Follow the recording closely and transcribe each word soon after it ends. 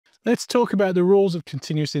Let's talk about the rules of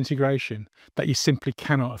continuous integration that you simply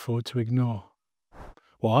cannot afford to ignore.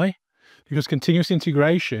 Why? Because continuous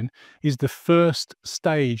integration is the first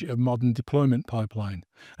stage of modern deployment pipeline,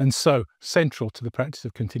 and so central to the practice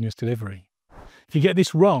of continuous delivery. If you get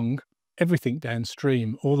this wrong, everything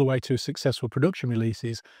downstream, all the way to successful production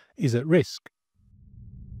releases, is at risk.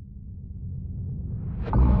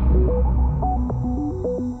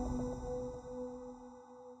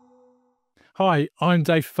 Hi, I'm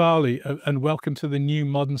Dave Farley, and welcome to the new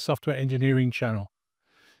Modern Software Engineering channel.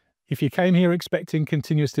 If you came here expecting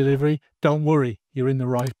continuous delivery, don't worry, you're in the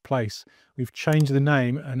right place. We've changed the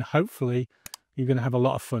name and hopefully you're going to have a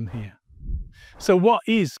lot of fun here. So what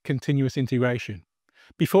is continuous integration?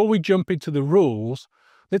 Before we jump into the rules,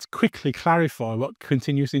 let's quickly clarify what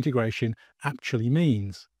continuous integration actually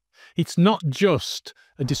means. It's not just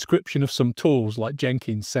a description of some tools like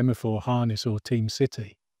Jenkins, Semaphore, Harness or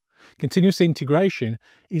TeamCity. Continuous integration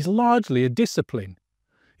is largely a discipline.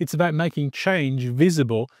 It's about making change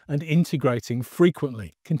visible and integrating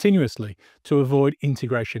frequently, continuously, to avoid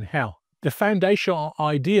integration hell. The foundational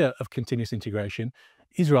idea of continuous integration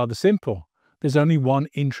is rather simple. There's only one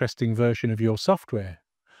interesting version of your software,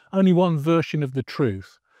 only one version of the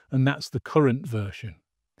truth, and that's the current version.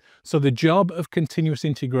 So the job of continuous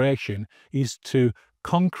integration is to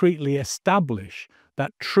concretely establish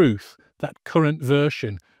that truth, that current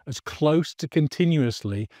version, as close to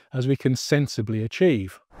continuously as we can sensibly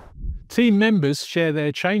achieve. Team members share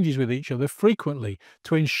their changes with each other frequently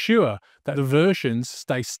to ensure that the versions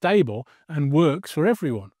stay stable and works for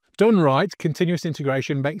everyone. Done right, continuous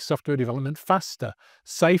integration makes software development faster,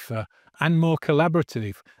 safer, and more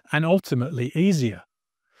collaborative, and ultimately easier.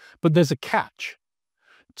 But there's a catch.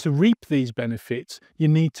 To reap these benefits, you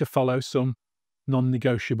need to follow some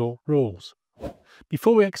non-negotiable rules.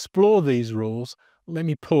 Before we explore these rules, let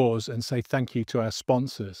me pause and say thank you to our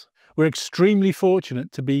sponsors. We're extremely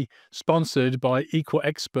fortunate to be sponsored by Equal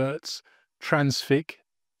Experts, Transfic,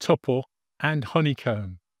 Tuple, and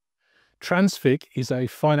Honeycomb. Transfic is a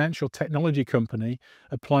financial technology company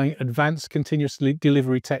applying advanced continuous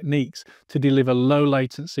delivery techniques to deliver low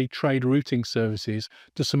latency trade routing services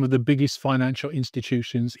to some of the biggest financial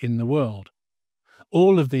institutions in the world.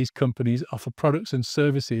 All of these companies offer products and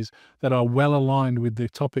services that are well aligned with the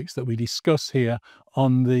topics that we discuss here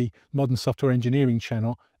on the Modern Software Engineering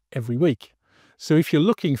channel every week. So if you're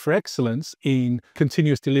looking for excellence in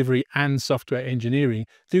continuous delivery and software engineering,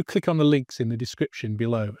 do click on the links in the description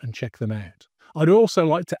below and check them out. I'd also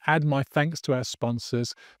like to add my thanks to our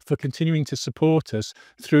sponsors for continuing to support us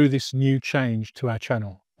through this new change to our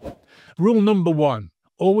channel. Rule number 1,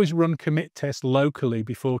 always run commit tests locally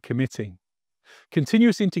before committing.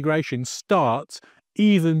 Continuous integration starts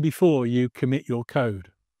even before you commit your code.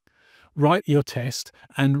 Write your test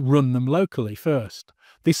and run them locally first.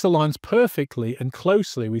 This aligns perfectly and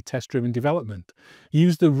closely with test-driven development.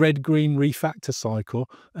 Use the red-green refactor cycle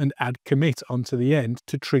and add commit onto the end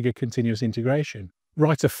to trigger continuous integration.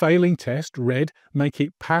 Write a failing test, red, make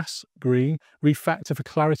it pass, green, refactor for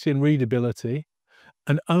clarity and readability,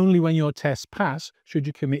 and only when your tests pass should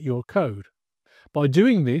you commit your code. By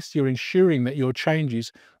doing this, you're ensuring that your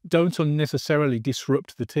changes don't unnecessarily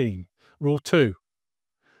disrupt the team. Rule 2.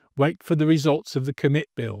 Wait for the results of the commit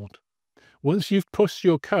build. Once you've pushed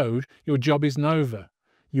your code, your job isn't over.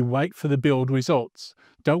 You wait for the build results.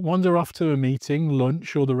 Don't wander off to a meeting,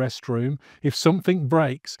 lunch, or the restroom. If something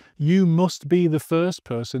breaks, you must be the first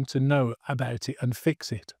person to know about it and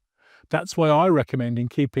fix it. That's why I recommend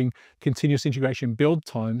keeping continuous integration build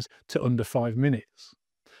times to under 5 minutes.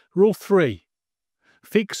 Rule 3.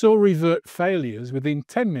 Fix or revert failures within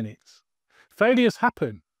 10 minutes. Failures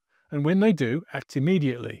happen, and when they do, act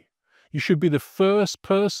immediately. You should be the first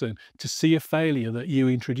person to see a failure that you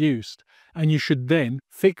introduced, and you should then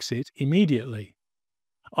fix it immediately.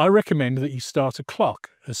 I recommend that you start a clock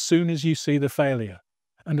as soon as you see the failure,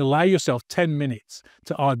 and allow yourself 10 minutes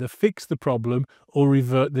to either fix the problem or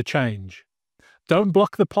revert the change. Don't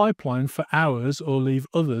block the pipeline for hours or leave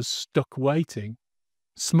others stuck waiting.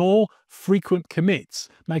 Small, frequent commits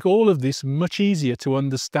make all of this much easier to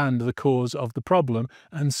understand the cause of the problem,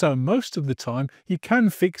 and so most of the time you can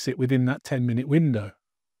fix it within that 10-minute window.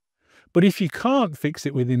 But if you can't fix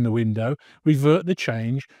it within the window, revert the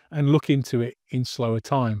change and look into it in slower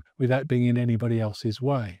time without being in anybody else's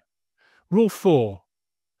way. Rule 4.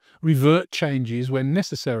 Revert changes when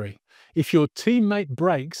necessary. If your teammate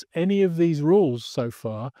breaks any of these rules so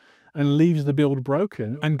far and leaves the build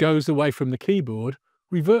broken and goes away from the keyboard,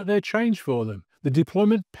 revert their change for them. The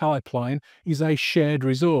deployment pipeline is a shared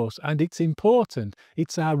resource and it's important.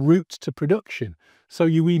 It's our route to production, so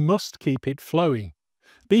we must keep it flowing.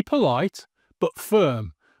 Be polite but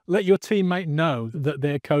firm. Let your teammate know that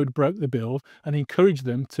their code broke the build and encourage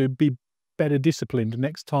them to be better disciplined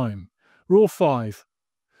next time. Rule 5.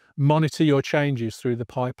 Monitor your changes through the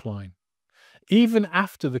pipeline. Even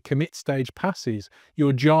after the commit stage passes,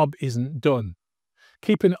 your job isn't done.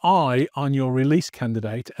 Keep an eye on your release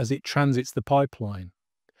candidate as it transits the pipeline.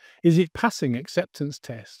 Is it passing acceptance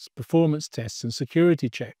tests, performance tests, and security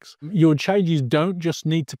checks? Your changes don't just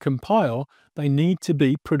need to compile, they need to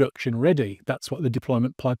be production ready. That's what the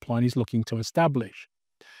deployment pipeline is looking to establish.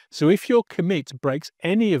 So if your commit breaks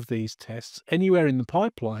any of these tests anywhere in the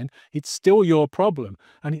pipeline, it's still your problem,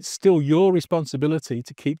 and it's still your responsibility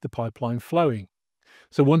to keep the pipeline flowing.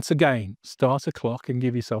 So once again, start a clock and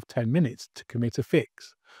give yourself 10 minutes to commit a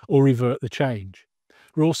fix or revert the change.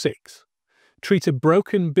 Rule 6. Treat a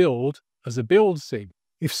broken build as a build sin.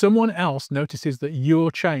 If someone else notices that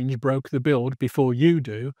your change broke the build before you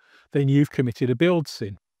do, then you've committed a build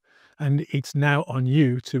sin, and it's now on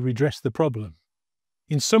you to redress the problem.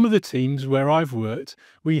 In some of the teams where I've worked,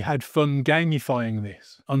 we had fun gamifying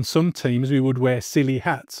this. On some teams, we would wear silly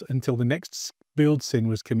hats until the next build sin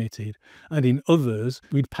was committed, and in others,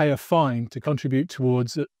 we'd pay a fine to contribute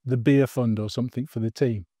towards the beer fund or something for the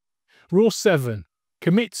team. Rule 7.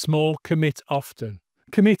 Commit small, commit often.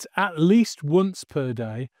 Commit at least once per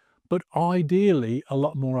day, but ideally a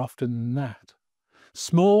lot more often than that.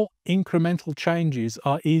 Small incremental changes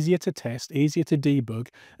are easier to test, easier to debug,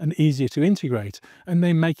 and easier to integrate, and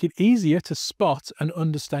they make it easier to spot and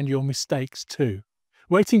understand your mistakes too.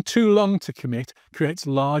 Waiting too long to commit creates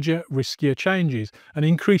larger, riskier changes and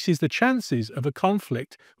increases the chances of a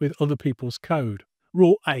conflict with other people's code.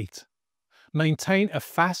 Rule 8. Maintain a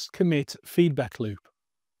fast commit feedback loop.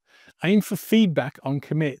 Aim for feedback on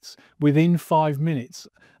commits within 5 minutes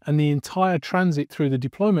and the entire transit through the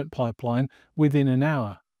deployment pipeline within an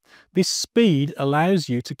hour. This speed allows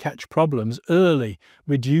you to catch problems early,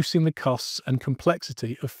 reducing the costs and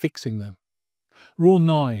complexity of fixing them. Rule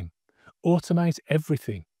 9. Automate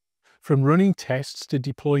everything. From running tests to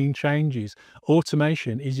deploying changes,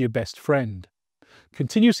 automation is your best friend.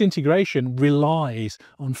 Continuous integration relies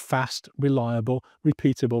on fast, reliable,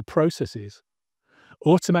 repeatable processes.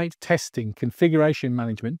 Automate testing, configuration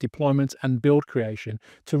management, deployment, and build creation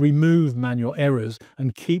to remove manual errors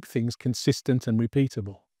and keep things consistent and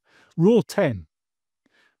repeatable. Rule 10.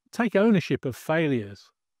 Take ownership of failures.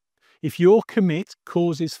 If your commit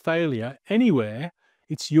causes failure anywhere,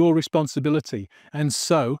 it's your responsibility, and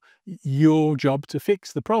so your job to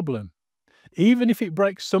fix the problem. Even if it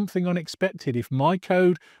breaks something unexpected, if my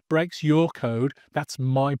code breaks your code, that's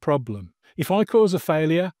my problem. If I cause a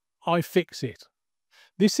failure, I fix it.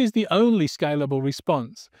 This is the only scalable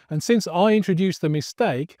response, and since I introduced the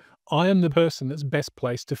mistake, I am the person that's best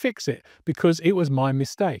placed to fix it because it was my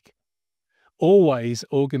mistake. Always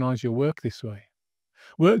organize your work this way.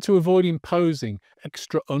 Work to avoid imposing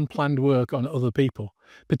extra unplanned work on other people,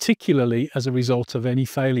 particularly as a result of any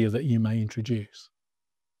failure that you may introduce.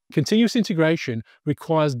 Continuous integration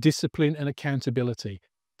requires discipline and accountability.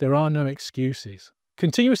 There are no excuses.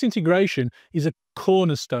 Continuous integration is a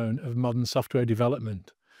cornerstone of modern software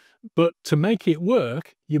development. But to make it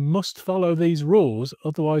work, you must follow these rules,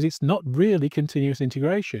 otherwise it's not really continuous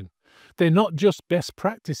integration. They're not just best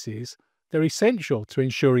practices, they're essential to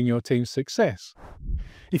ensuring your team's success.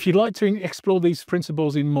 If you'd like to explore these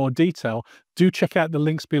principles in more detail, do check out the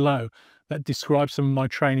links below that describe some of my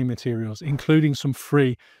training materials, including some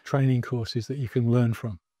free training courses that you can learn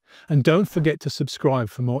from. And don't forget to subscribe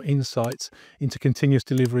for more insights into continuous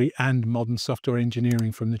delivery and modern software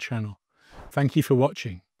engineering from the channel. Thank you for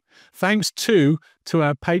watching. Thanks too to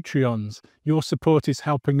our Patreons. Your support is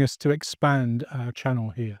helping us to expand our channel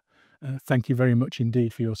here. Thank you very much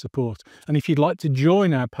indeed for your support. And if you'd like to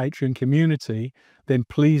join our Patreon community, then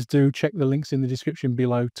please do check the links in the description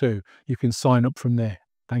below too. You can sign up from there.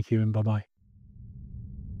 Thank you and bye-bye.